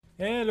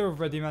Hello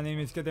everybody, my name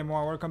is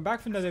Kademo. Welcome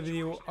back to another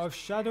video of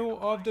Shadow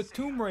of the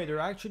Tomb Raider.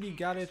 I actually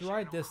got it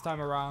right this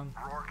time around.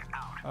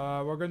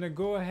 We're gonna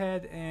go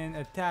ahead and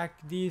attack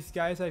these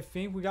guys. I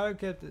think we gotta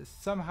get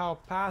somehow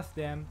past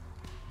them.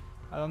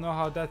 I don't know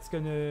how that's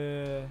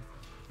gonna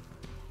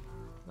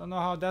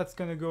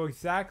go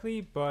exactly,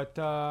 but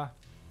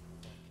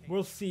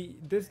we'll see.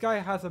 This guy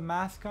has a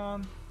mask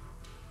on.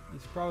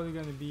 He's probably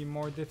gonna be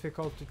more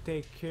difficult to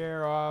take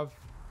care of.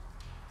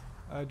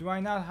 Do I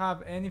not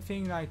have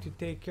anything like to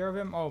take care of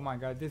him? Oh my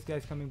god, this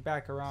guy's coming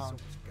back around. So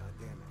much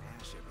goddamn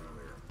ash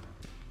everywhere.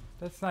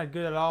 That's not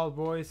good at all,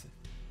 boys.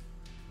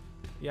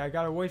 Yeah, I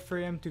gotta wait for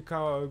him to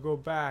go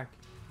back.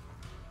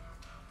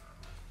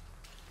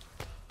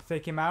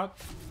 Take him out.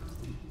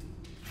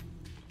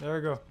 There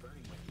we go.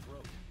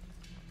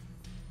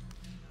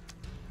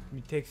 Let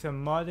me take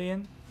some mud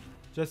in,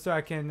 just so I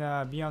can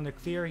be on the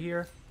clear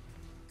here.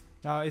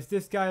 Now, is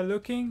this guy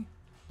looking?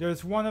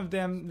 There's one of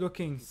them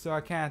looking, so I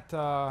can't.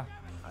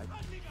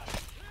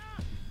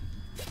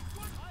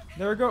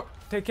 There we go.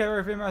 Take care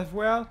of him as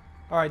well.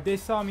 Alright, they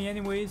saw me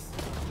anyways.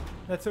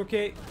 That's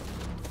okay.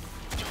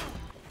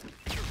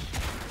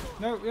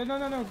 No.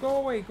 Go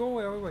away. Go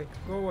away.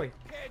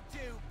 Can't do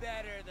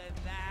better than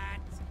that.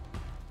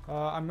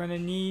 I'm gonna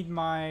need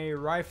my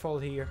rifle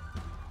here.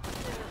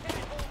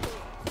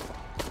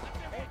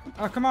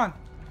 Oh, come on.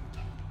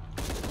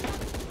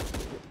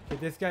 Okay,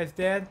 this guy's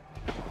dead.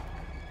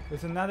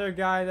 There's another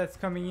guy that's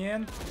coming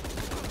in.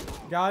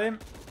 Got him.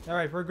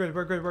 Alright, we're good.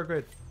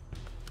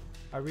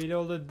 I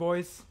reloaded,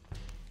 boys.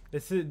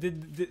 This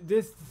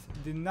did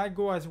not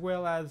go as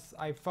well as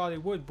I thought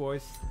it would,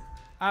 boys.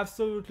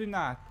 Absolutely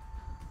not.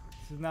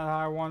 This is not how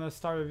I want to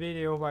start a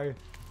video, by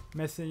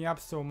messing up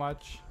so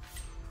much.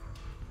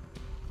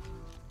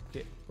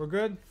 Okay, we're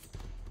good.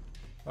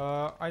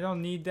 I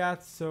don't need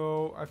that,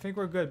 so I think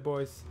we're good,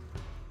 boys.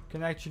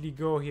 Can actually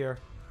go here.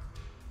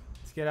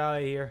 Let's get out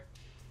of here.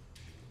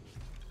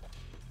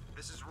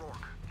 This is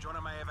Rourke.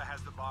 Jonah Maeva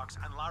has the box,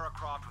 and Lara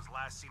Croft was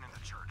last seen in the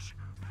church.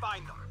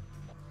 Find them.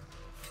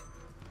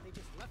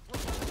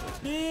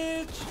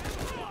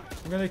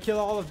 Bitch! I'm gonna kill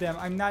all of them.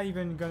 I'm not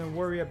even gonna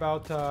worry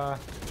about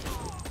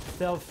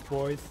stealth,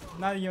 boys.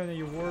 Not even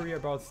gonna worry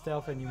about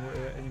stealth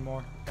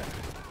anymore.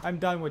 I'm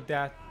done with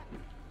that.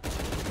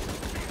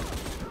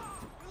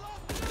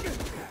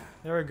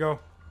 There we go.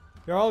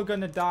 You're all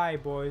gonna die,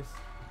 boys.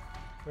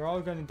 You're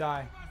all gonna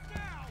die.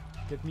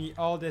 Give me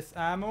all this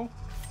ammo.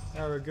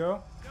 There we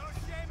go.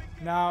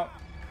 Now,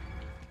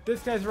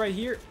 this guy's right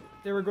here.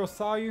 There we go,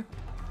 saw you.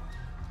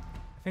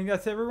 I think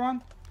that's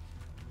everyone.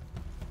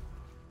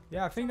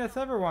 Yeah, I think that's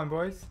everyone,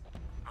 boys.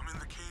 I'm in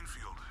the cane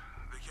field.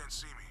 They can't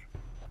see me.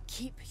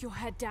 Keep your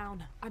head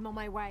down. I'm on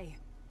my way.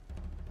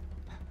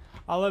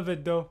 I love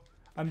it though.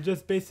 I'm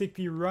just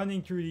basically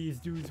running through these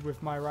dudes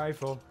with my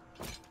rifle.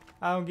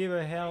 I don't give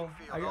a hell.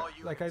 I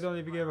don't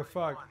even give a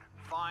fuck.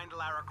 Find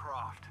Lara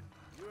Croft.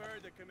 You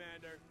heard the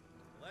commander.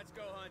 Let's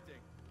go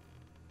hunting.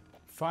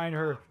 Find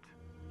her.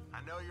 I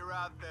know you're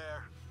out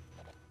there.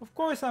 Of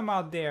course I'm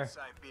out there.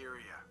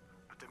 Siberia,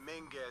 but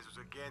Dominguez was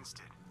against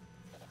it.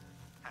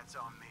 That's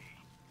on me.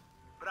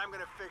 But I'm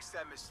gonna fix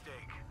that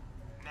mistake.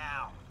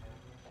 Now.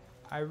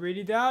 I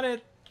really doubt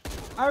it.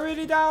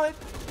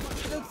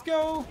 Let's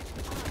go.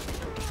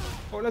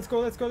 Oh, let's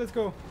go.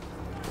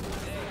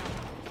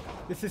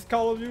 This is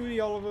Call of Duty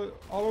all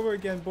over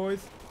again,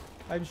 boys.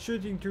 I'm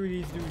shooting through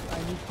these dudes. I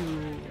need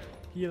to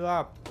heal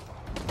up.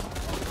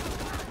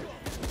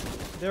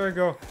 There we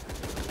go.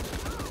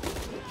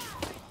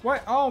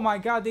 What? Oh my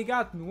god, they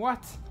got me.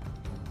 What?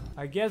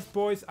 I guess,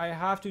 boys, I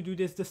have to do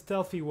this the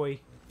stealthy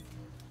way.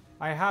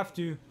 I have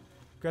to,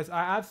 because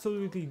I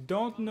absolutely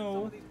don't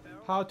know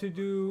how to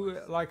do,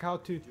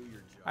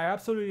 I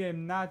absolutely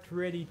am not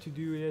ready to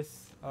do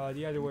this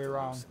the other way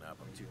around. I'm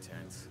too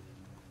tense.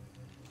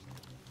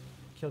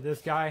 Kill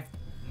this guy.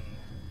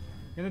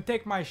 Gonna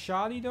take my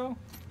shotty though,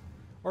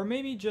 or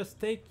maybe just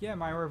take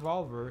my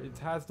revolver. It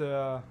has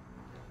the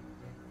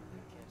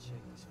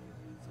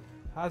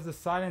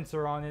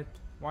silencer on it.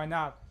 Why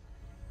not?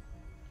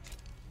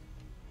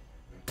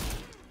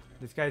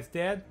 This guy's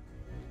dead.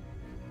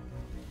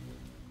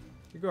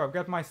 Here you go. I've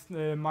got my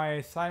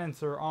my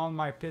silencer on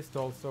my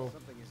pistol, so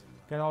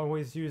can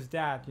always use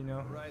that, you know.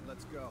 All right,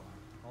 let's go.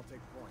 I'll take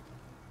point.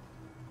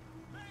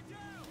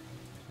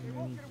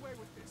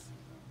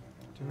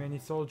 Too many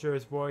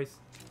soldiers, boys.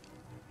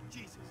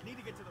 Jesus, need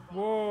to get to the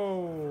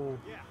Whoa!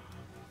 Yeah.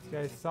 This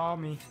guy saw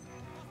me.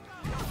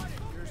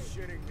 You're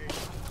shitting me.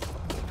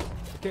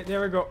 Okay,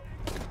 there we go.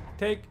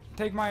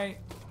 Take my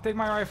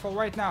rifle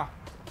right now.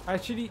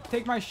 Actually,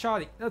 take my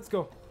shotty. Let's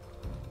go.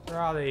 We're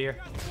out of here.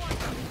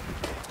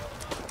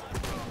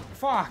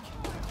 Fuck!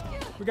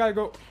 We gotta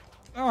go.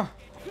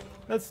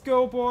 Let's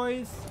go,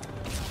 boys.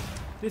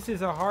 This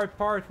is a hard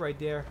part right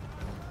there.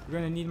 We're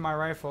gonna need my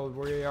rifle.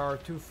 We are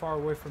too far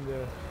away from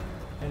the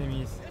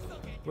enemies.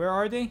 Where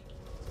are they?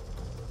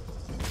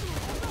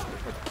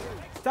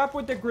 Stop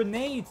with the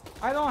grenades.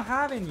 I don't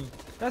have any.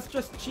 That's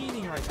just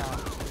cheating right now.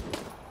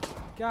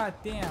 God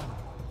damn.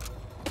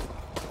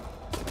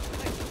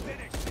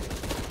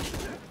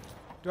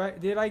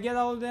 Did I get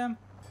all of them?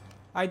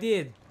 I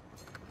did.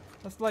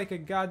 That's like a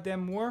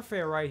goddamn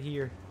warfare right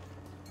here.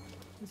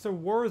 It's a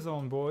war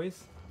zone,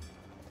 boys.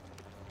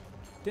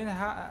 Don't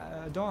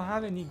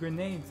have any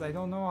grenades. I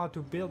don't know how to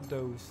build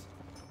those.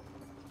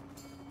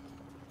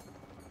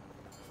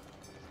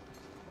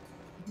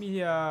 Let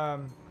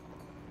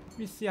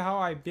me see how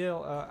I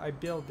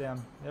build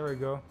them. There we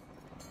go.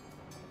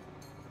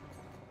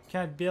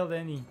 Can't build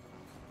any.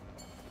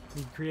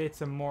 Need to create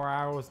some more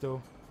arrows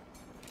though.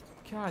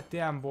 God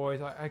damn,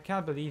 boys, I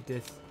can't believe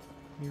this.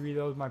 Let me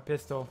reload my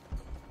pistol.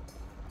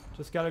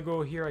 Just gotta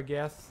go here, I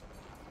guess.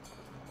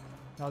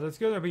 Now there's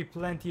gonna be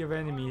plenty of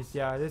enemies.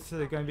 Yeah, this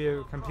is gonna be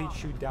a complete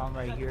shoot down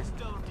right here.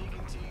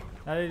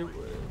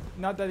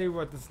 Not that it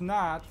was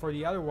not for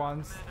the other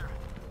ones.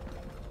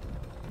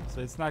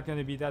 So it's not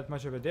gonna be that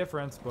much of a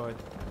difference, but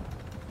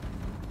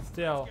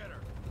still.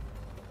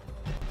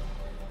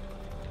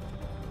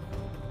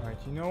 Alright,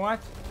 you know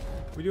what?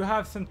 We do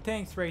have some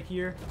tanks right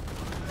here.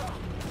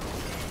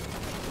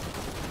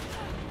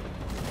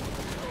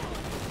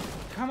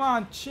 Come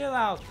on, chill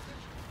out.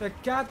 The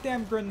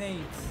goddamn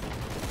grenades.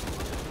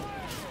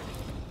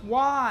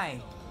 Why?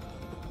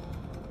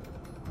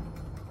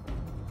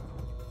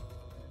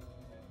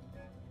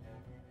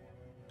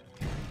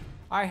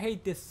 I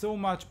hate this so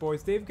much,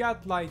 boys. They've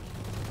got like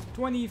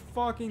 20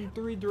 fucking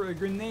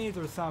grenades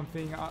or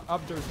something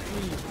up their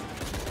sleeves.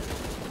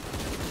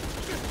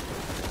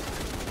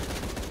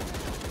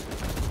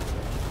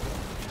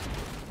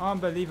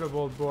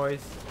 Unbelievable,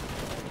 boys.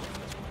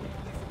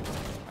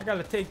 I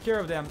gotta take care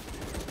of them.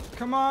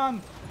 Come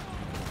on!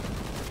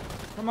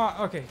 Come on,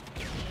 okay.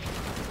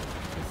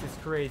 This is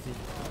crazy.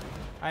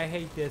 I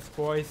hate this,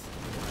 boys.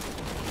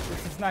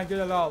 This is not good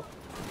at all.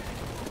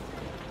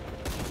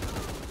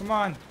 Come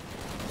on.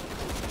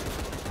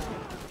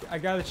 I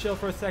gotta chill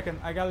for a second.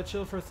 I gotta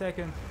chill for a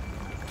second.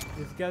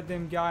 This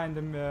goddamn guy in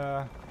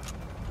the...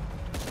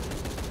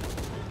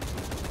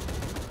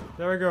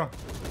 There we go.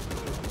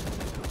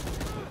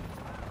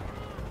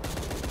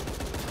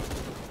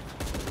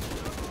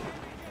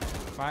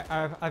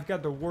 I've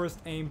got the worst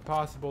aim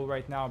possible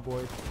right now,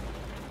 boys.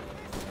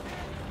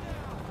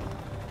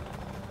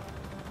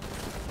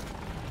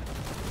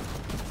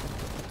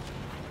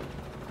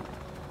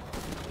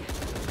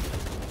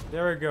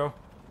 There we go.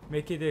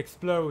 Make it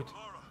explode.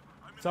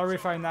 Sorry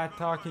if I'm not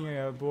talking,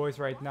 boys,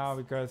 right now,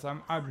 because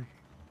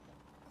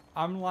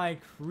I'm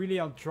like really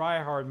on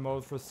tryhard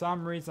mode. For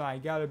some reason, I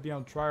gotta be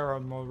on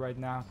tryhard mode right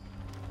now.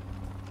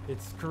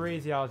 It's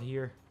crazy out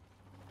here.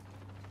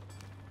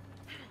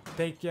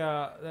 Take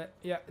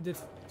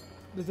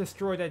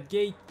destroy that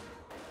gate.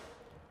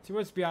 See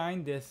what's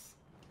behind this.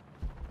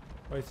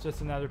 Oh, it's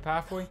just another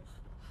pathway.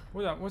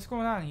 What's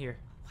going on here?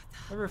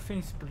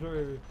 Everything's Give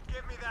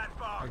me that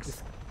box. like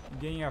just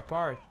getting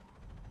apart.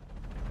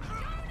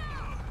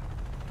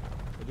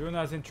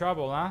 Aduna's in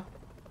trouble, huh?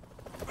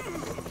 Are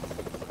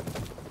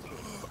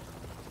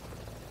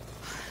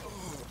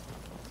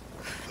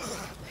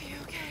you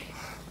okay?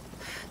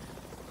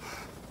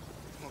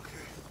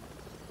 Okay.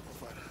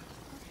 Fine.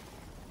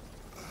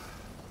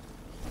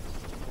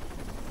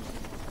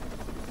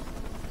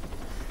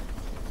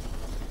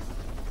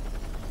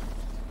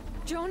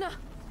 Jonah!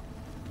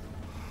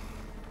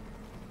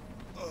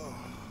 Oh,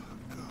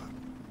 God.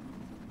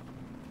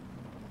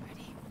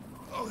 Ready?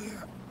 Oh,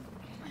 yeah.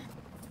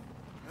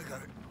 I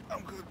got it.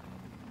 I'm good.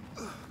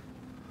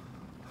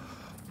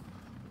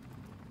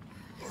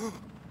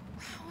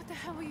 What the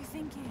hell were you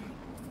thinking?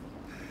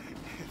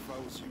 If I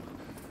was you, it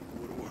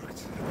would have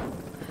worked.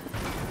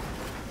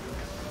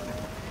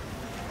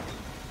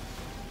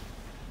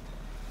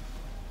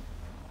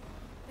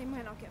 They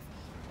might not get far.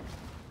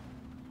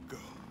 Go.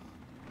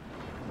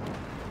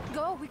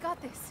 Go, we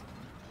got this.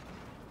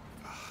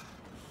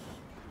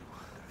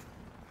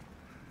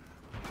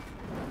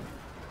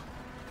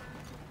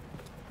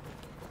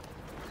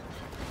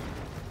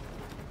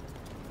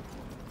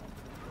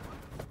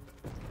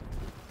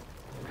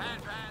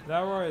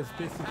 That war is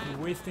basically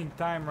wasting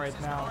time right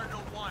now.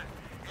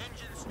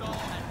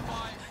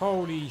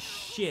 Holy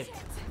shit.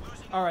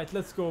 Alright,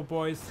 let's go,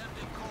 boys.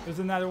 There's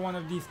another one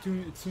of these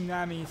two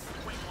tsunamis.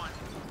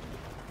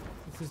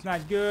 This is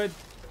not good.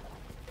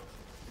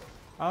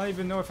 I don't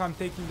even know if I'm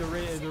taking the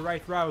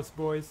right routes,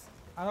 boys.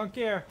 I don't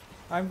care.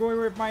 I'm going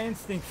with my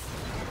instincts.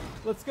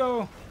 Let's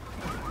go.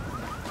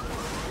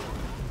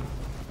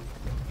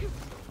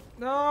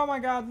 Oh my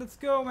god, let's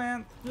go,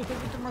 man. You're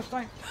taking too much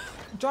time.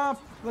 Jump.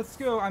 Let's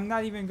go. I'm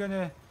not even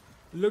gonna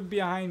look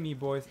behind me,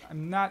 boys.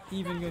 I'm not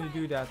even gonna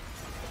do that.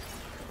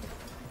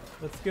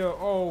 Let's go.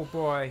 Oh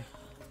boy.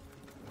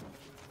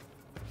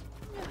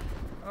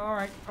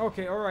 Alright.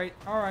 Okay. Alright.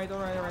 Alright.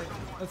 Alright. Alright.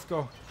 Let's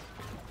go.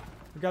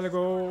 We gotta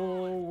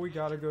go. We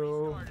gotta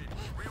go.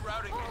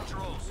 Rerouting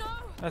controls.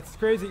 That's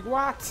crazy.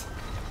 What?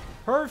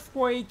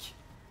 Earthquake.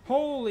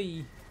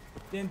 Holy.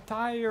 The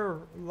entire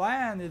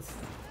land is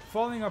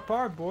falling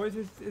apart, boys.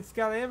 It's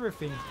got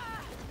everything.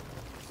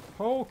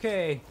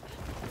 Okay.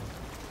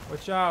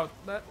 Watch out.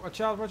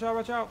 Watch out. Watch out.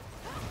 Watch out.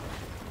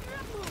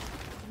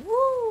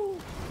 Woo!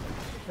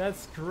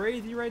 That's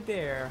crazy right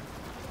there.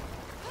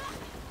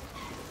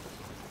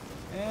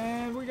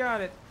 got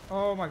it.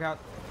 Oh my god.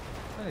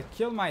 I'm gonna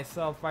kill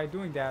myself by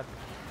doing that.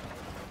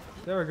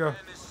 There we go. And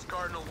this is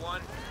Cardinal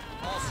 1.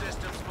 All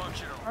systems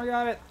functional. I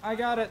got it. I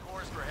got it.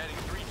 Course for heading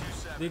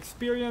 327. The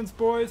experience,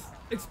 boys.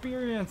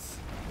 Experience.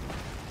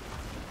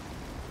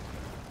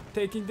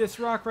 Taking this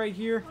rock right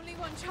here. Only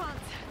one chance.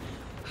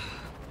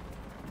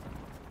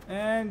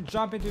 And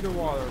jump into the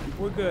water.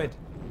 We're good.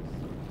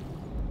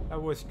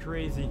 That was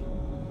crazy.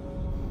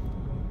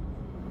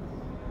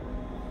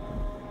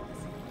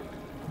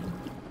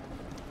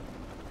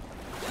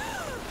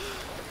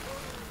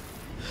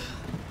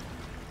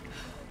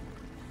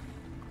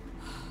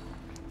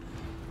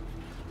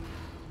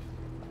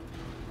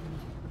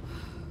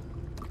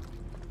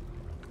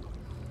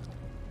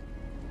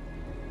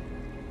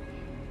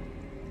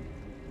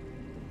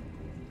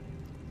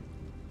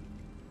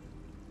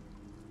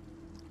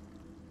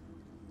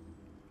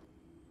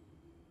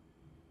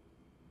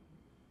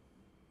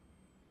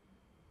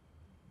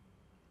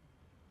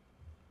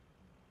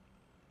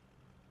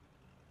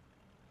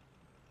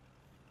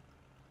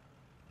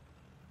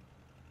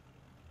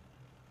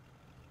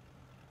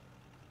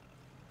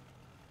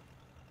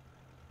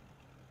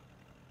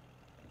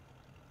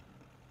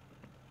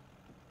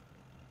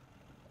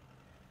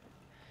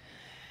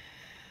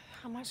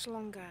 How much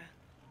longer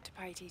to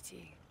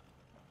Perididi?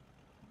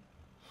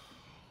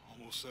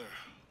 Almost there.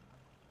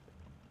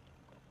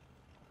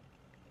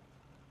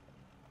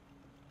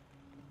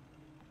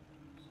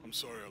 I'm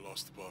sorry I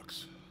lost the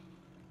box.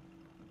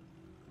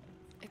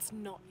 It's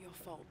not your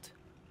fault.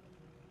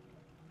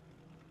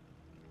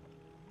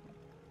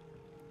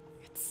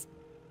 It's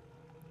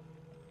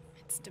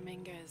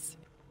Dominguez,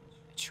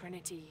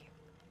 Trinity.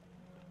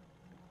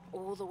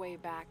 All the way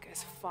back,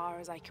 as far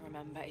as I can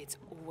remember, it's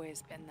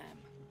always been them.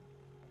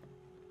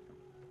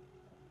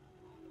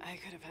 I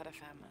could have had a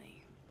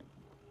family.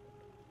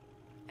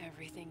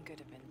 Everything could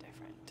have been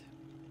different.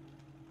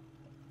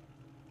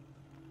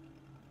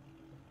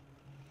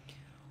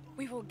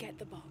 We will get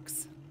the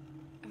box,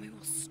 and we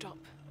will stop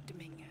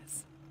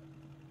Dominguez.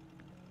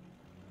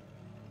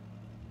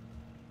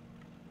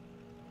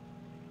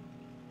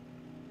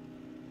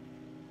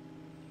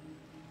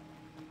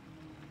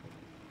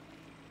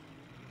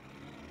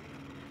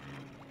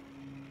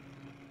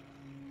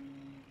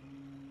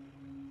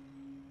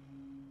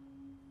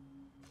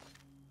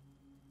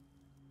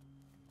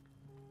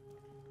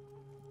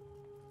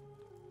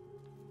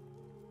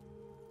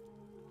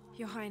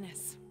 Your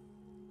Highness.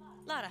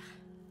 Lara.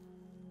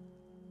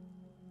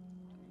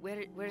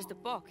 Where's the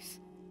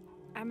box?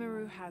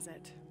 Amaru has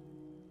it.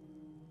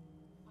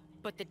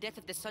 But the death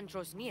of the sun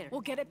draws near. We'll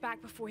get it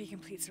back before he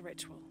completes the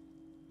ritual.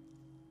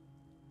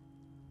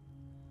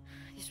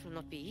 This will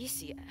not be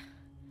easy.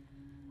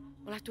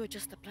 We'll have to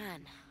adjust the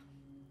plan.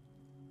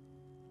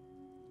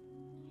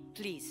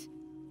 Please,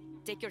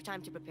 take your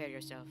time to prepare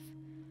yourself.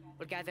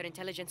 We'll gather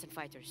intelligence and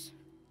fighters.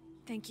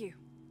 Thank you.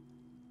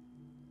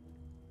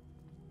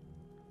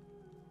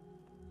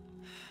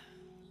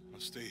 I'll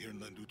stay here and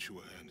lend Uchu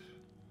a hand.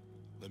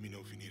 Let me know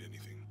if you need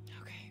anything.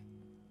 Okay.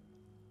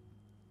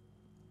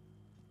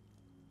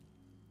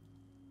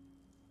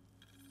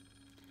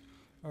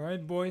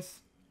 Alright, boys.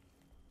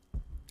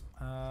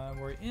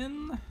 We're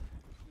in.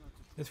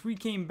 As we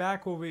came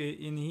back over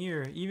in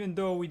here, even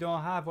though we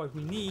don't have what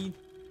we need,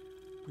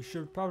 we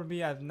should probably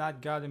have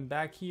not gotten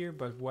back here,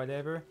 but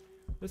whatever.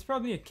 There's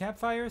probably a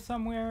campfire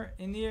somewhere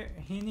in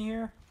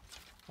here.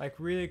 Like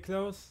really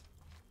close.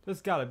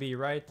 There's gotta be,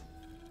 right?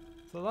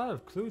 There's a lot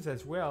of clues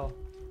as well.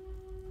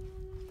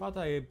 Thought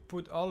I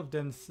put all of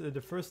them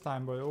the first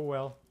time, but oh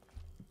well.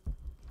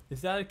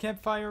 Is that a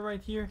campfire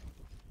right here?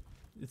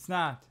 It's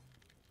not.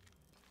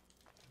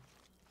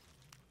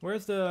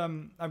 Where's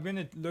the... I'm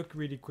gonna look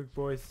really quick,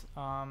 boys.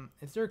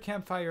 Is there a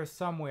campfire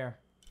somewhere?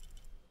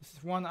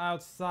 There's one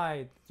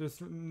outside.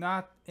 There's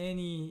not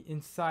any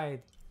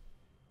inside.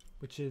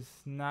 Which is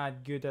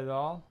not good at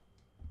all.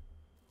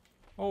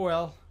 Oh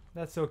well,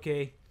 that's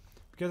okay.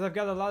 Because I've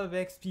got a lot of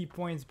XP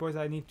points, boys,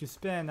 I need to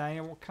spend. I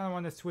kind of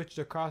want to switch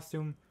the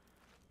costume.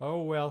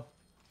 Oh well.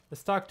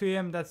 Let's talk to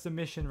him. That's the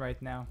mission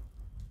right now.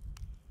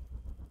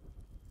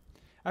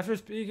 After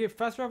speaking,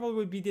 fast travel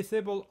will be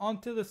disabled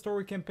until the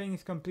story campaign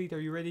is complete. Are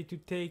you ready to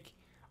take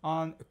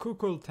on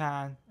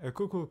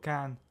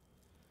Kukulkan?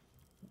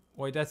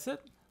 Wait, that's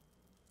it?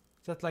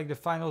 Is that like the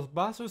final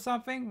boss or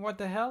something? What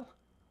the hell?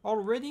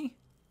 Already?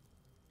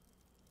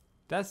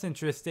 That's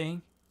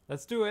interesting.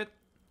 Let's do it.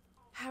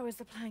 How is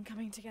the plan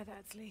coming together,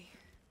 Lee?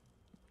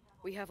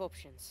 We have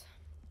options.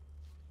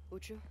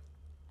 Uchu?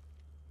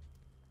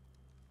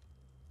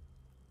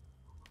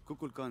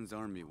 Kukulkan's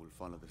army will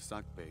follow the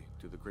Sakbe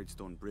to the Great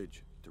Stone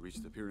Bridge to reach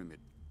the pyramid.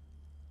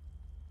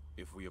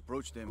 If we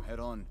approach them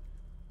head-on,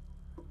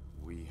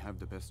 we have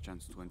the best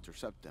chance to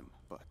intercept them,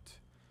 but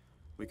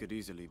we could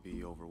easily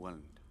be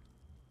overwhelmed.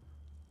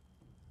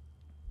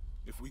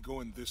 If we go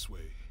in this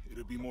way,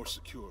 it'd be more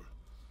secure.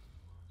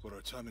 But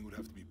our timing would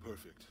have to be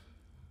perfect,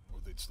 or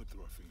they'd slip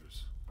through our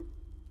fingers.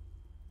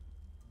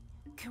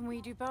 Can we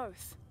do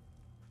both?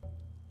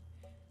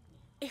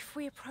 If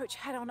we approach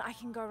head-on, I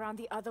can go around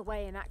the other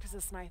way and act as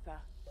a sniper.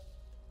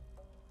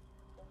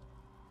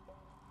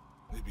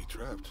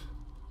 trapped.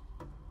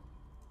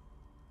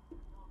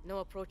 No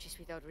approach is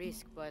without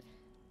risk, but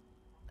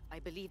I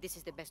believe this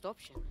is the best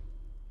option.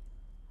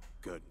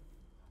 Good.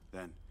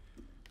 Then,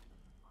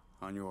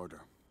 on your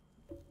order.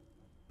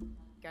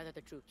 Gather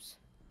the troops.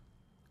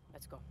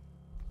 Let's go.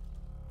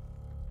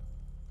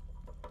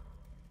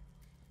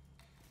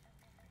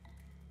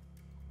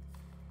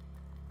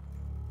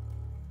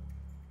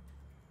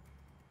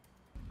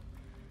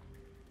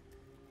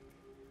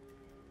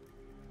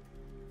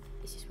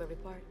 This is where we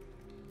part.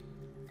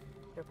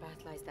 Your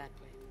path lies that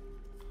way.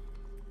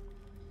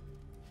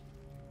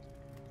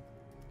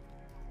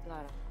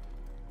 Lara,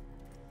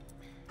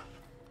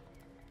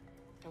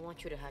 I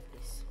want you to have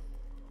this.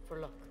 For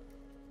luck.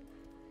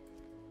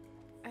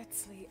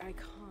 Etsley, I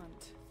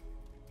can't.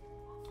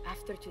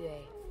 After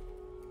today,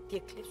 the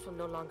eclipse will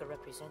no longer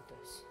represent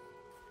us.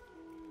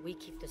 We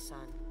keep the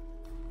sun,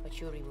 but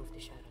you remove the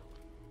shadow.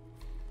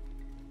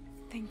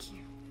 Thank you.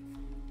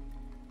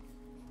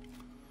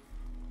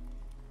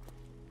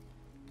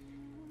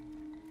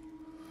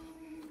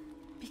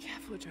 Be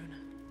careful,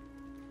 Jonah.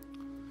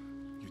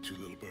 You too,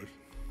 little bird.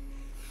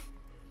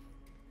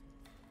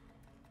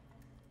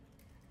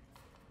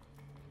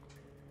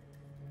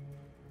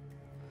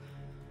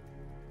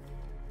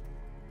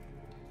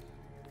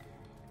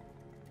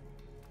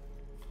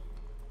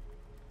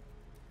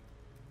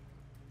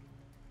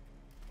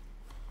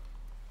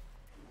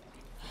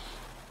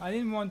 I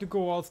didn't want to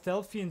go all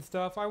stealthy and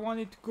stuff. I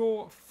wanted to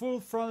go full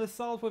front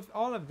assault with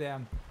all of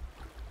them.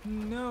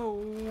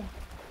 No.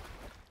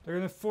 They're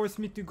gonna force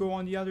me to go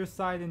on the other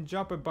side and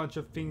jump a bunch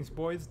of things,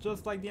 boys.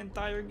 Just like the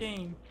entire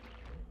game.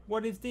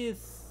 What is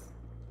this?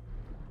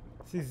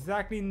 It's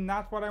exactly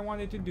not what I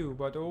wanted to do,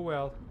 but oh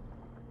well.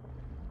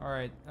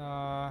 Alright,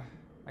 I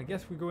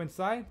guess we go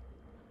inside.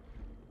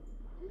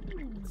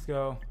 Let's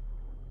go.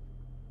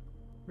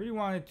 Really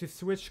wanted to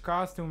switch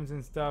costumes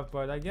and stuff,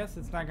 but I guess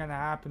it's not gonna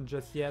happen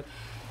just yet.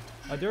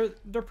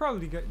 They're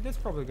probably there's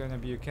probably gonna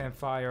be a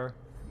campfire.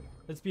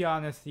 Let's be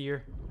honest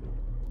here.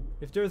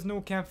 If there's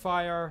no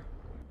campfire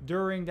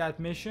during that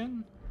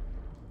mission,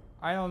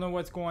 I don't know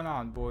what's going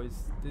on, boys.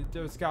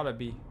 There's gotta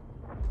be.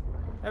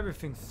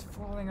 Everything's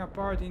falling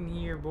apart in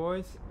here,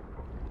 boys.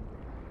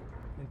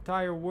 The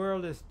entire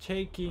world is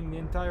shaking. The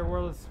entire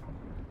world is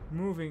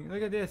moving.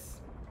 Look at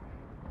this.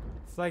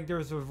 It's like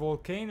there's a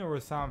volcano or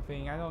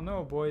something. I don't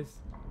know, boys.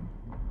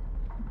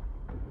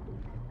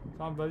 It's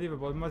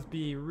unbelievable. It must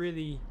be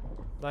really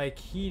like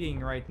heating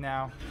right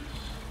now.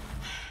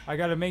 I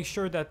gotta make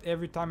sure that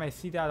every time I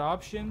see that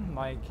option,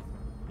 like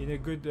in a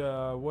good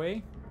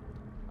way,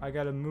 I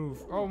gotta move.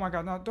 Oh my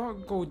god, no,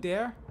 don't go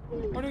there.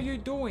 What are you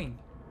doing?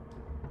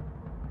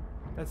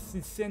 That's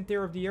the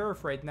center of the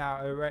earth right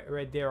now,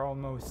 right there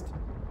almost.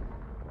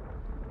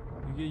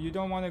 You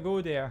don't want to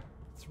go there.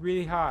 It's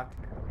really hot.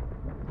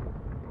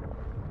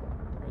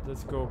 Alright,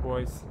 let's go,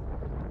 boys.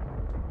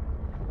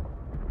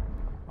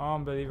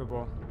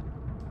 Unbelievable.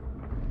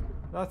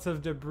 Lots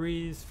of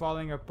debris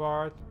falling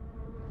apart.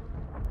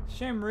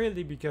 Shame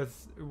really,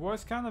 because it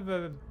was kind of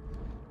a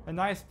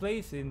nice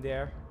place in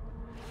there.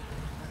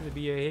 It's gonna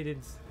be a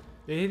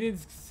the hidden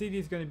city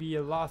is gonna be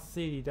a lost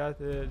city.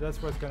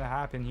 That's what's gonna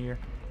happen here.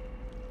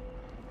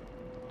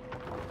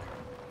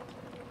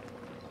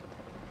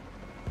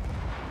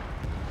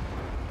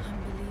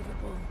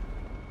 Unbelievable.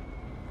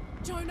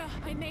 Jonah,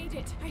 I made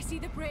it. I see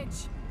the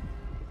bridge.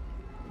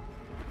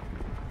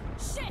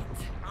 Shit!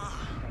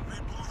 They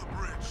blew the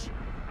bridge.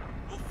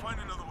 We'll find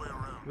another way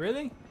around.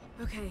 Really?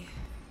 Okay,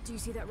 do you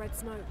see that red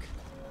smoke?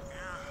 Yeah.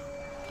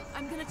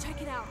 I'm gonna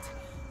check it out.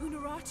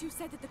 Unuratu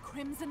said that the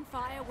Crimson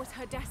Fire was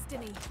her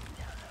destiny.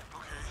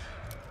 Okay.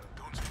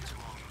 Don't take too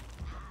long.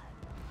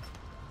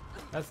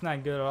 That's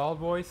not good at all,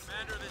 boys.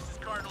 Commander, this is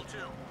Cardinal 2.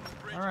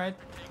 Bridge All right.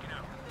 has been taken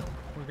out.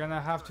 We're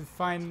gonna have to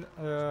find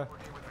a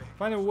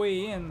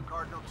way in.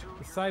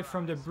 Aside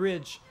from the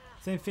bridge.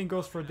 Same thing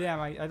goes for them.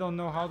 I don't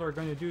know how they're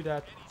gonna do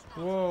that.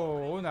 Whoa,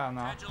 hold on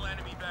now. Agile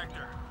enemy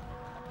vector.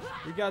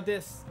 We got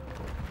this.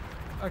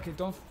 Okay,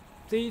 don't,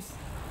 please.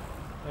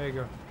 There you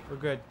go. We're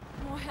good.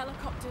 More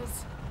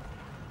helicopters.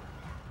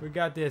 We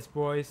got this,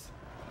 boys.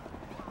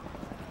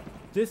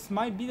 This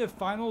might be the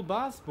final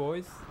boss,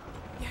 boys.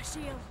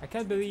 Yashiel. I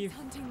can't believe,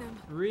 Hunting them.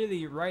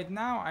 really, right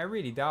now, I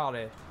really doubt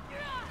it.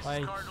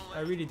 Like,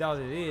 I really doubt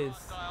it is.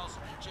 Hostiles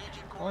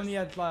changing course. Only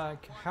at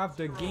like half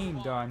the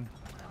game done.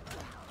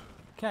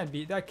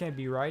 That can't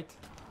be right.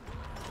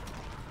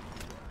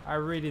 I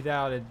really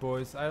doubt it,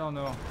 boys. I don't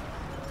know.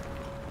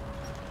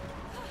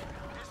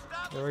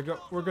 There we go.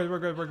 We're good, we're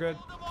good, we're good.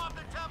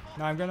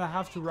 Now I'm gonna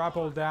have to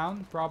rappel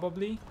down,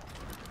 probably.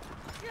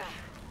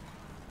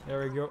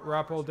 There we go,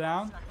 rappel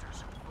down.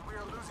 We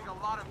are losing a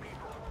lot of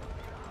people.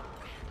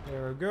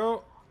 There we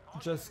go.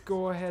 Just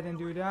go ahead and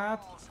do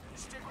that.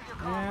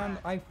 And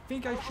I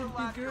think I should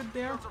be good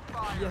there.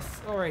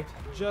 Yes, alright.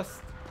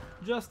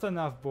 Just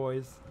enough,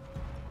 boys.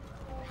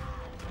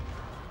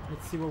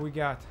 Let's see what we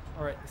got.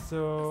 Alright,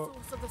 so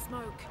Source of the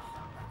smoke.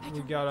 I we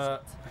can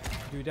gotta reach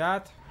it. do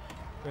that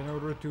in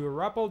order to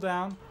rappel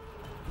down.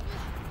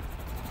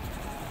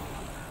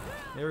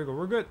 There we go,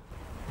 we're good.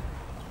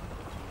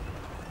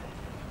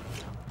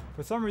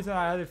 For some reason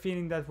I had a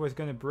feeling that was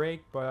gonna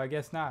break, but I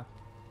guess not.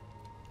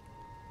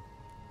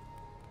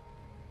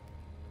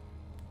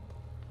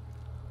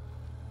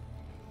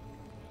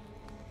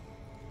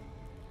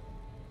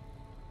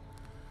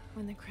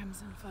 When the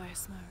crimson fire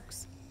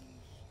smokes,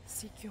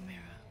 seek your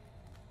mirror.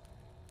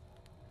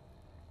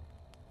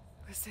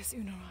 Was this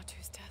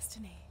Unuratu's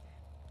destiny?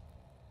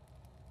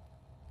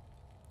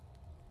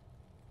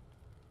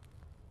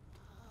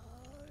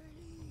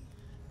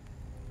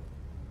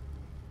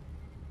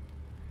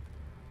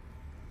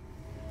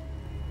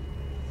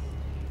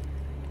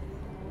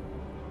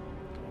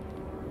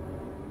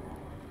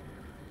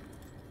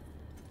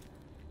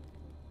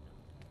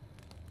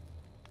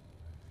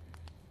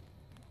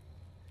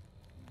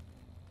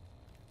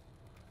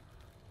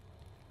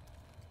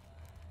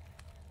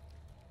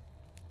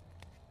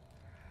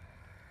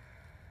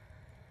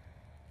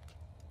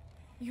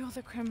 You're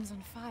the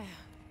Crimson Fire.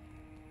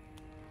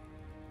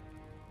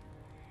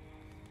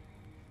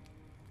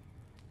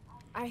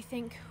 I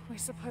think we're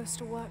supposed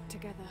to work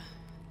together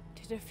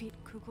to defeat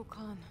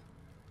Kukulkan.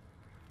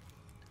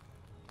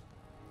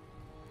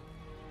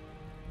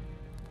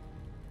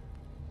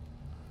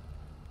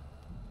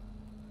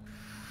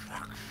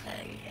 Khan.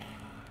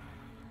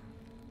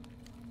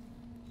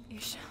 You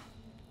shall.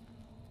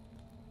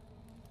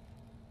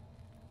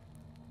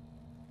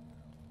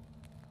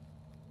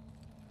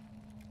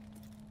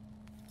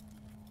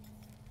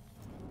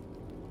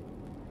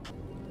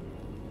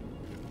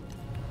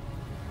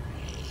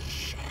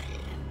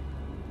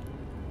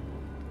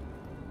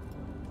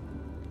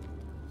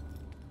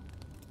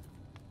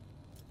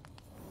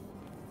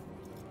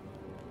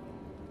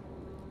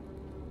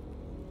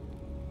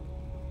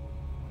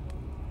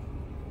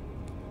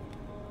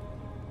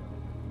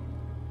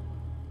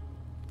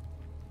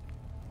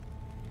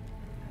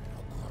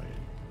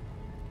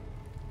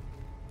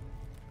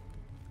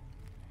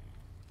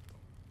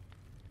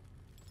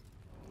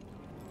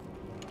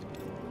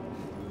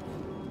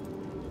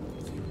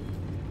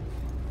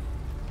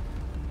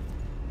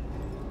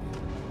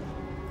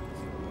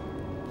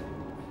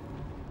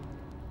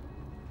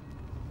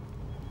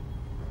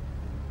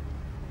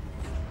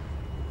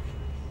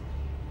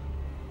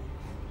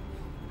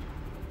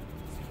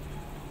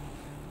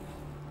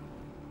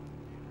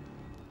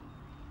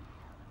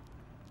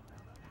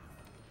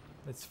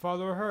 Let's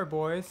follow her,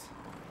 boys.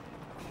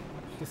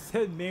 It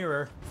said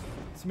mirror.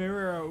 It's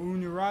mirror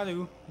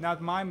Unuratu,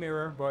 not my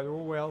mirror, but oh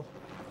well.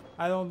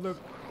 I don't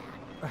look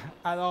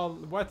at all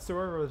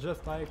whatsoever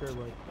just like her,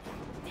 but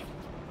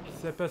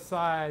step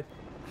aside.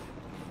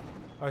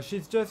 Oh,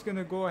 she's just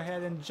gonna go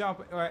ahead and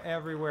jump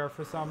everywhere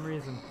for some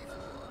reason.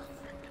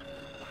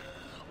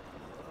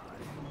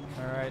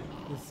 Alright,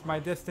 this is my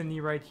destiny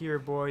right here,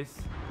 boys.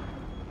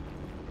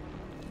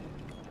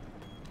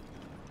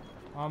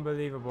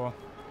 Unbelievable.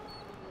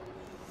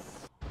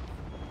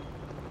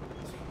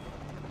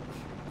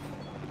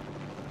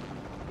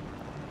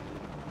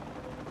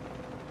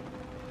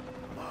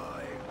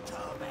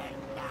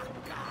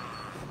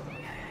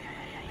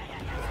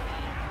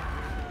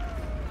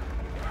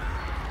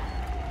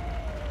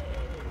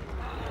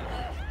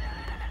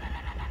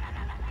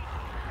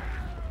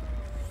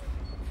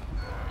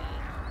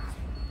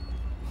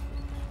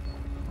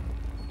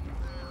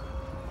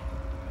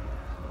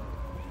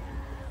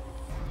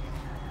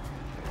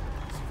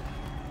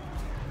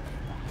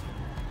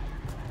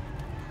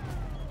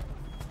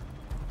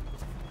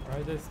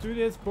 Alright, let's do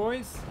this,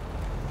 boys.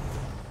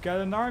 Got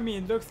an army,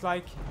 it looks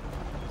like.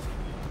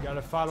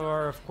 Gotta follow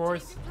her, of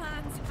course.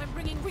 Plans. I'm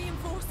bringing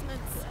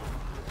reinforcements.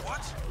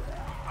 What?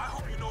 I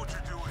hope you know what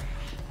you're doing.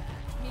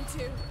 Me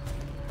too.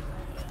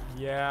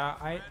 Yeah,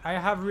 I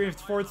have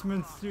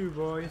reinforcements too,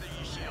 boys.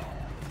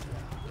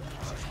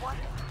 What?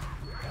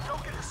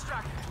 Don't get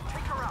distracted.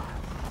 Take her out.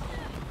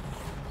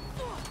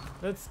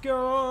 Let's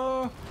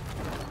go!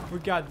 We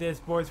got this,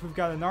 boys. We've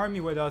got an army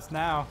with us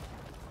now.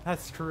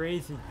 That's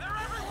crazy. They're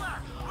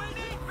everywhere! We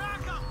need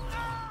backup!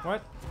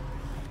 What?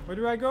 Where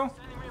do I go?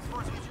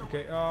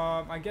 Okay,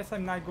 I guess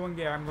I'm not going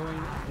there. I'm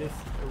going this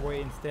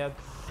way instead.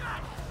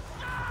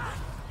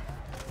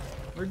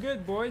 We're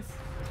good, boys.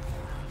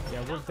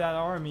 Yeah, with that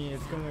army,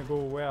 it's gonna go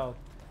well.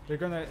 They're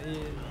gonna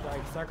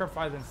like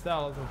sacrifice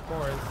themselves, of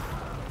course.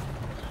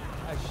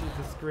 That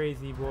shit is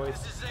crazy, boys.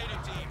 This is Zeta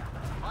Team.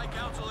 High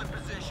Council in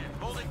position.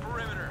 Holding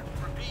perimeter.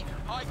 Repeat,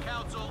 High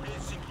Council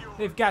is secure.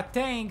 They've got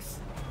tanks.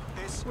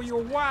 This Well, you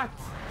what?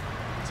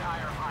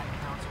 entire High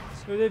Council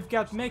is So they've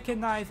got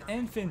mechanized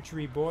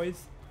infantry,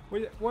 boys.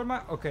 What am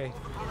I? Okay.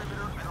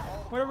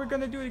 What are we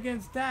gonna do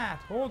against that?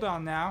 Hold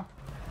on now.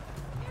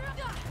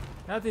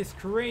 That is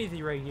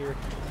crazy right here.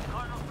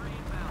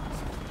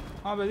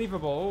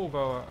 Unbelievable. Oh,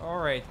 but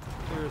alright.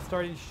 They're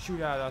starting to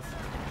shoot at us.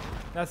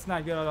 That's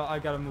not good at all. I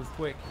gotta move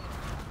quick.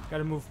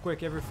 Gotta move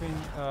quick. Everything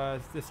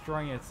is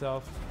destroying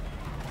itself.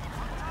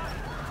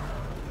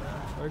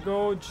 There we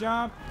go.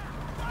 Jump.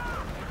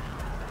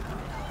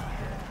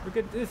 Look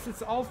at this.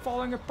 It's all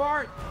falling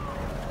apart.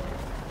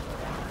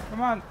 Come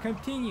on.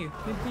 Continue.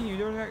 Continue.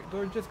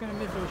 They're just gonna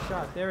miss their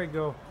shot. There we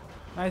go.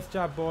 Nice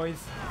job,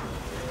 boys.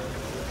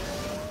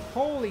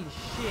 Holy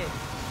shit.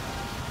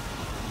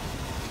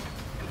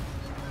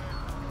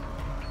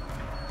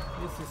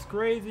 This is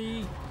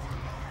crazy.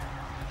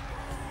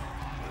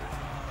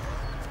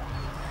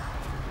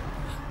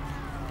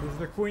 There's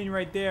the queen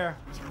right there.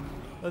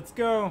 Let's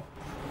go.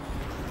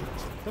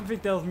 Something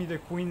tells me the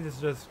queen is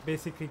just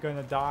basically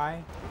gonna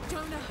die.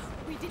 Jonah,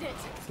 we did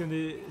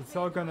it. It's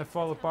all gonna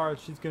fall apart.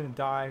 She's gonna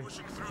die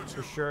Pushing through for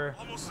too. sure.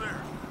 Almost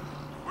there.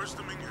 Where's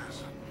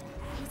Dominguez?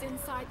 He's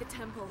inside the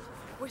temple.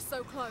 We're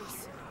so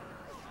close.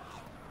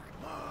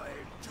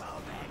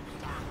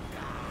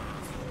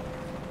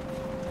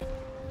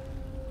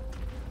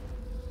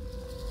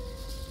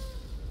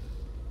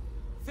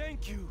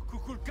 Thank you,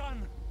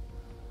 Kukulkan,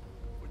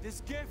 for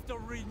this gift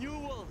of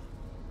renewal.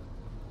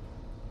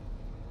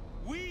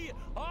 We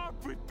are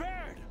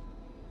prepared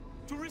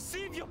to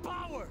receive your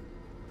power.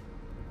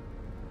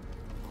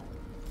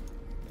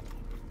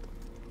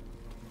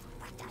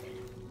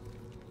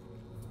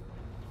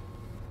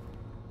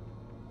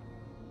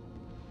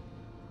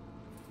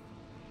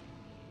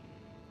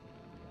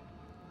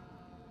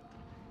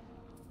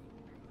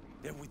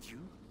 They're with you?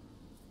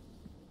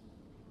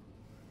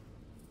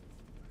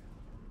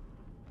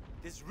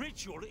 This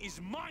ritual is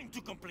mine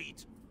to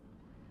complete.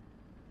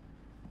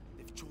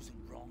 They've chosen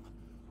wrong.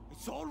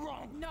 It's all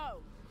wrong. No!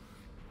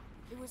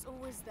 It was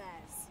always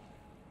theirs.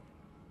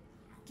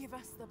 Give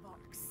us the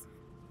box.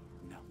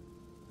 No.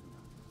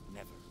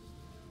 Never.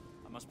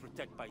 I must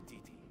protect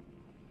Perididi.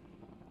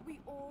 We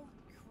all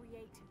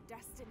create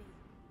destiny.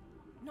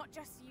 Not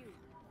just you.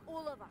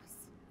 All of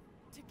us.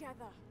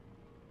 Together.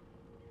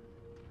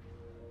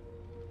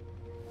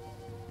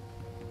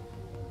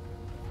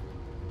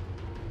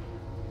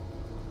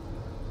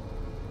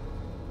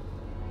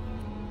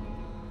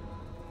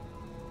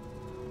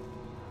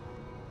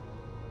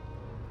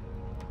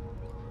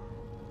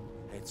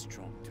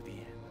 Headstrong to the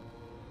end.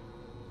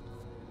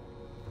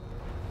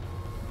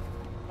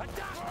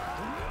 Attack!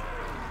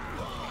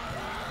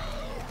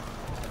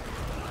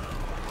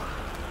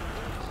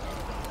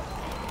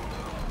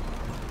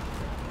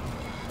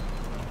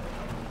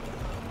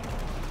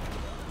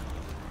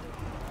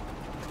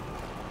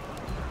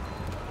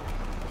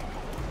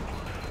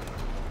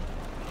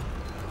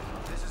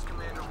 This is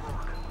Commander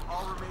Rourke.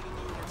 All remaining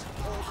units,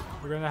 hold them.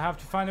 We're gonna have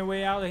to find a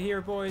way out of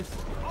here, boys.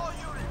 All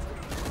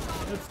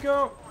units, Let's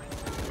go.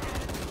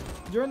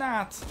 You're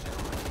not.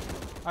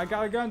 I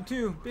got a gun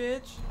too,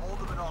 bitch. hold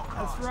them at all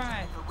costs. That's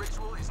right. The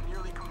ritual is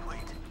nearly complete.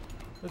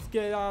 Let's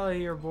get out of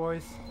here,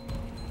 boys.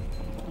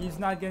 He's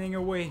not getting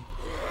away.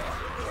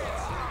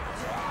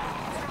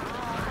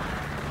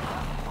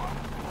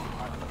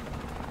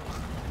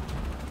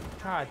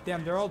 God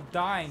damn, they're all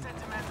dying.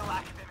 Sentimental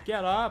academic.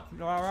 Get up,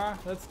 Laura.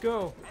 Let's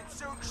go. And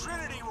so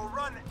Trinity will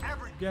run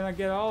everything. Gonna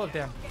get all of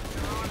them.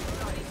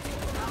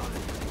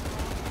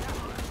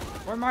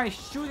 Where am I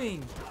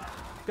shooting?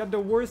 Got the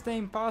worst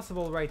aim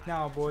possible right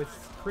now, boys.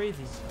 It's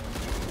crazy.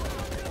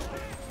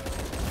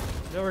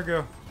 There we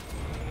go.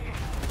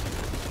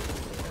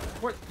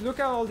 What? Look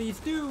at all these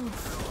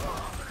dudes.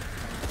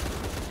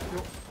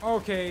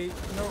 Okay,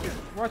 no,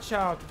 watch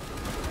out.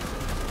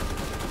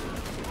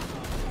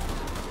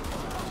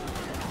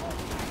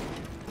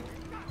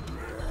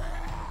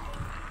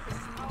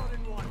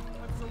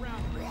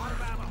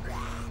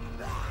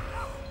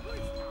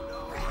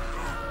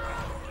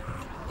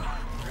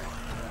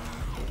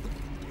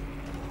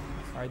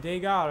 Alright, they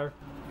got her.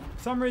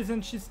 For some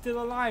reason, she's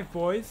still alive,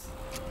 boys.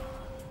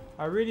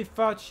 I really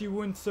thought she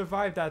wouldn't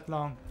survive that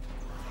long.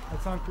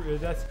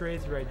 That's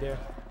crazy right there.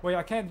 Wait,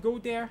 I can't go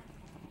there?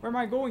 Where am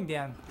I going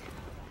then?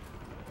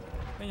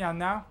 Hang on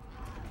now.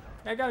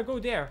 I gotta go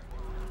there.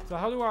 So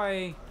how do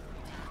I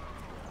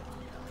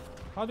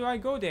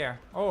go there?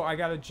 Oh, I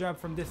gotta jump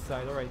from this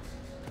side. Alright.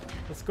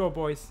 Let's go,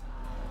 boys.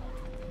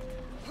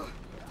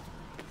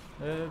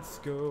 Let's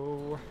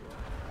go.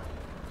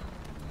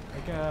 I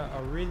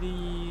gotta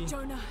really...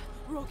 Jonah,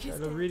 Rourke is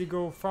Gotta dead. really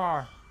go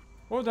far.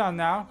 Hold on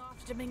now.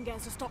 After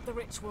Dominguez to stop the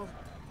ritual.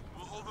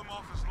 We'll hold them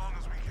off as long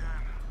as we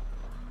can.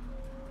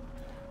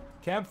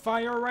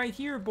 Campfire right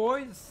here,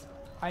 boys.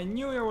 I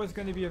knew there was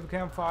gonna be a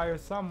campfire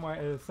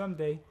somewhere,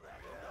 someday.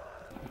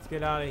 Let's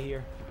get out of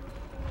here.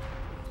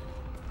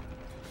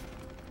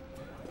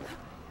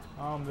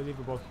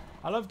 Unbelievable.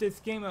 I love this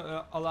game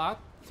a lot.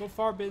 So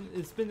far,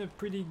 it's been a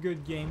pretty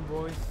good game,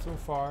 boys. So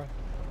far.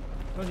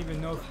 Don't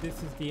even know if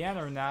this is the end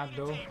or not,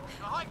 though.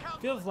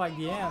 Feels like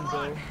the end,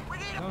 though.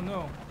 I don't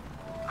know.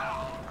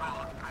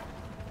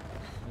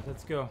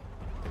 Let's go.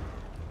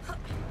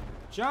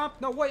 Jump!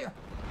 No, wait!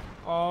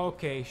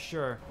 Okay,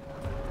 sure.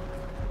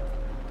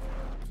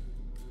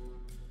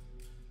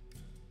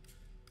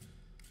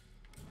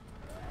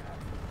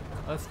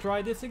 Let's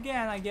try this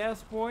again, I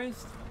guess,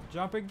 boys.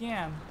 Jump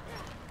again.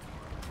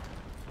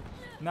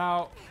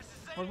 Now,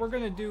 what we're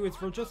gonna do is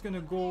we're just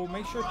gonna go,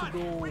 make sure to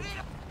go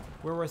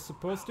where we're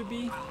supposed to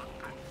be.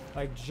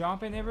 Like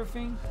jump and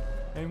everything.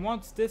 And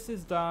once this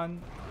is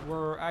done,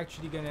 we're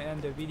actually gonna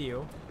end the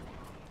video.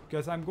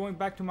 Because I'm going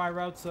back to my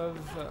roots of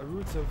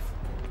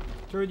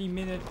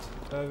 30-minute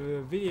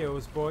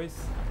videos, boys.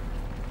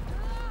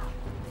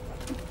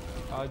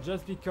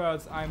 just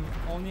because I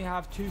only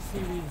have 2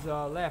 series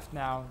left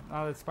now.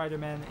 Now that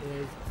Spider-Man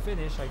is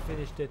finished, I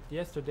finished it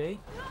yesterday.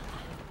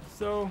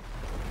 So,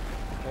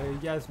 you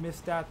guys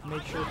missed that.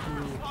 Make sure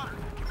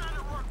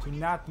to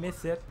not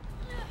miss it.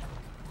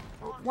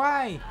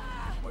 Why?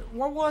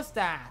 What was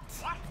that?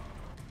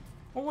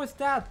 What was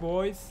that,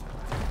 boys?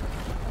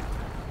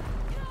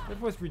 That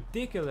was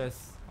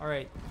ridiculous.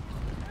 Alright.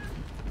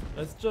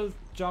 Let's just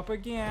jump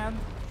again.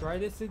 Try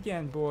this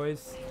again,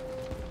 boys.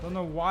 Don't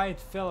know why it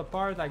fell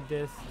apart like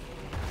this.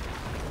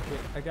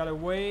 Okay, I gotta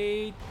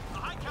wait.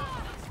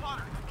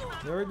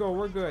 There we go,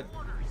 we're good.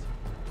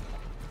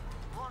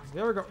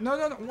 There we go. No,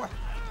 no, no. What?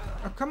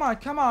 Oh, come on,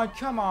 come on,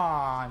 come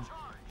on.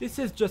 This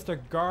is just a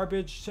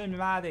garbage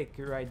cinematic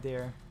right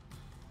there.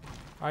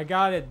 I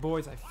got it,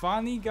 boys. I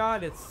finally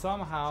got it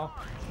somehow.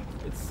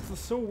 It's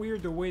so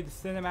weird the way the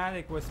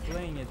cinematic was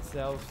playing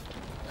itself.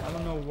 I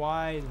don't know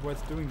why it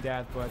was doing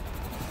that, but...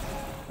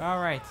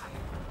 Alright.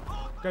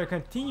 Gotta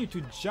continue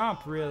to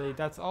jump, really.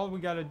 That's all we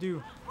gotta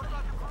do.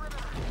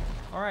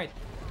 Alright.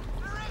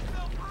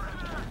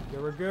 Okay,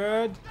 we're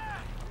good.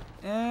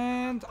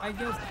 And I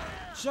guess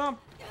jump.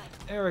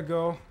 There we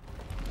go.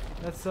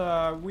 That's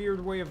a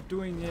weird way of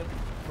doing it,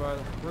 but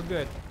we're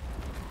good.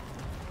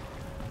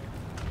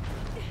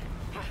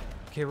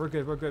 Okay, we're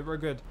good, we're good, we're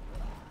good.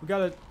 We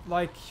gotta,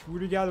 like,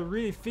 we gotta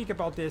really think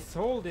about this.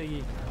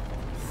 Holy,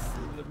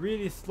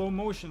 really slow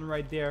motion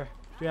right there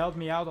to help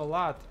me out a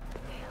lot.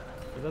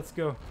 Okay, let's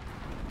go.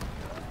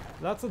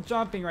 Lots of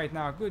jumping right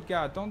now. Good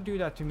God, don't do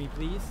that to me,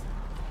 please.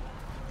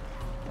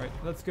 Alright,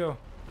 let's go.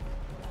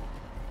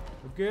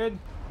 We're good.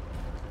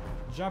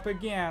 Jump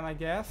again, I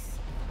guess.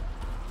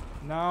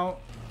 Now.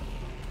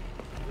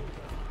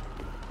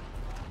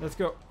 Let's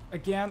go.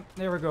 Again.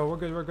 There we go. We're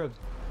good, we're good.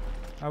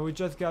 We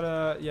just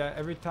gotta, yeah,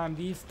 every time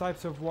these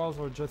types of walls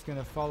are just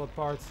gonna fall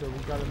apart, so we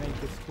gotta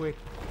make this quick.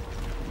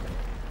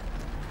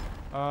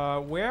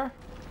 Where?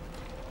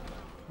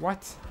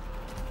 What?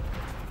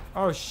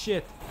 Oh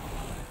shit.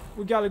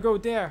 We gotta go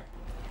there.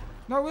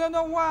 No, we don't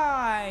know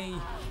why.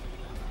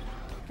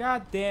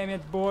 God damn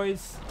it,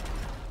 boys.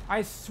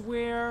 I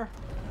swear,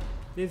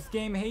 this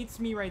game hates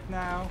me right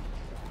now.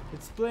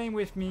 It's playing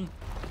with me.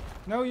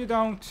 No, you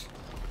don't.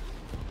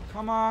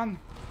 Come on.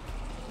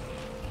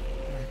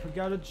 We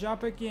gotta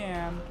jump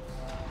again.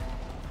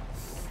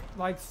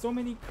 Like so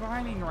many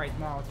climbing right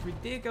now. It's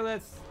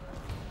ridiculous.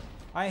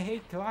 I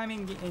hate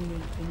climbing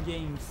in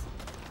games.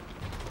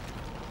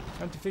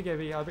 Come to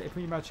figure it, I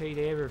pretty much hate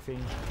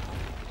everything.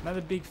 Not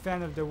a big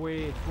fan of the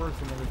way it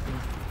works and everything.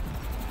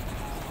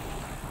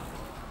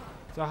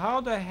 So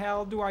how the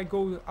hell do I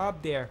go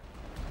up there?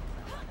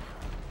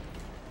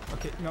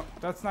 Okay, no,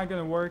 that's not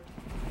gonna work.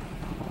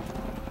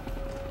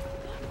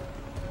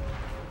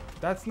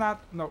 That's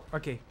not, no,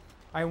 okay.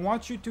 I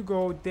want you to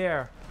go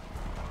there.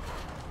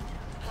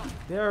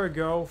 There we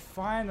go,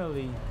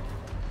 finally.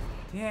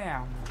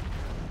 Damn.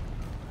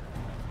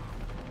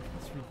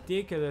 It's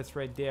ridiculous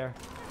right there.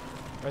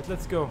 Right,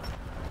 let's go.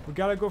 We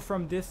gotta go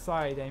from this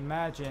side, I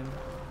imagine.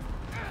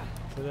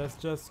 So let's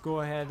just go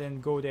ahead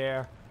and go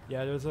there.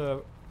 Yeah, there's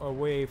a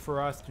way for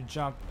us to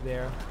jump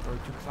there, or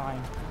to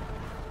climb.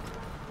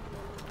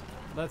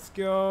 Let's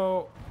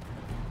go.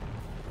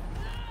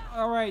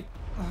 Alright.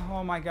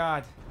 Oh my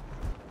God.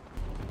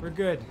 We're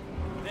good.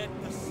 Let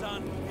the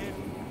sun him.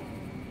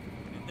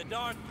 In the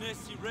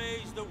darkness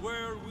erase the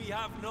world we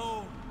have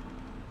known.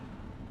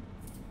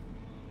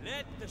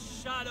 Let the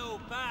shadow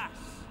pass,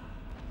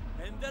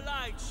 and the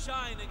light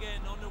shine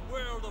again on the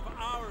world of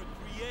our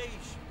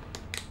creation.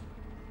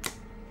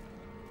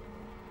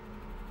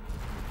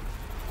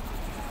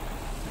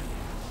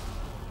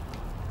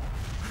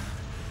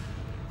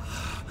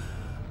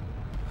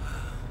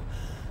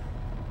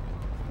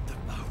 The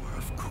power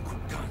of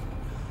Kukulkan.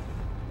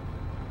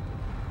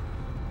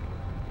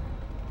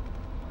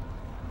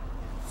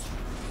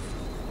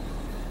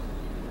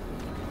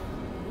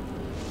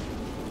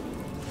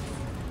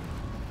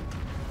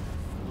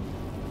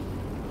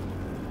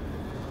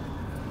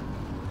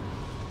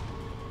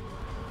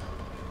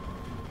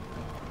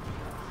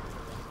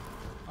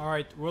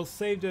 Alright, we'll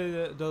save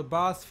the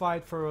boss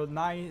fight for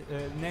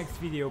next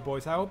video,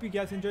 boys. I hope you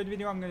guys enjoyed the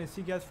video. I'm gonna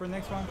see you guys for the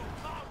next one.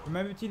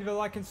 Remember to leave a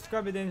like and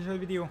subscribe if you enjoyed the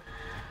video.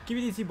 Keep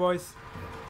it easy, boys.